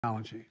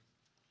Technology.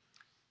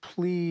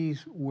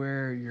 Please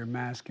wear your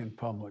mask in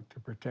public to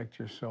protect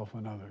yourself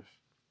and others.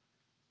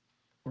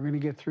 We're going to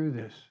get through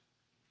this.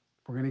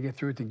 We're going to get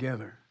through it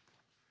together.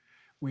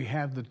 We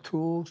have the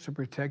tools to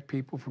protect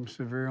people from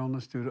severe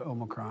illness due to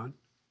Omicron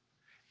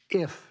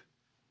if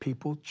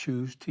people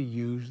choose to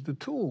use the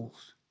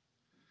tools.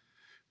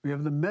 We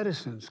have the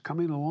medicines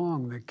coming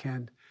along that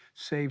can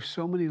save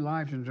so many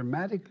lives and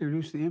dramatically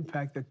reduce the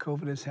impact that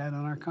COVID has had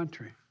on our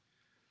country.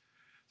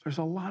 There's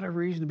a lot of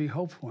reason to be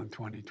hopeful in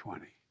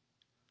 2020.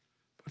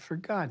 But for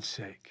God's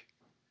sake,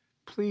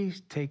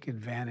 please take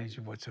advantage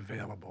of what's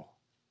available.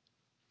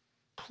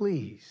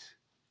 Please.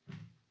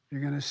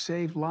 You're going to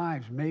save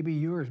lives, maybe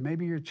yours,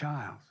 maybe your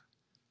child's.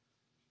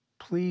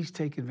 Please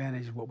take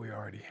advantage of what we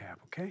already have,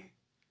 okay?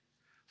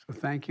 So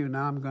thank you.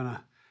 Now I'm going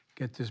to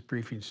get this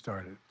briefing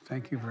started.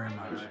 Thank you very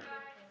much.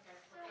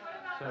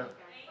 So,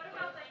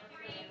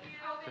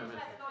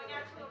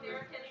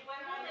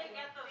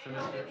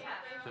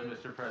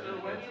 Mr. President.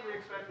 So when should we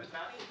expect the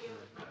task?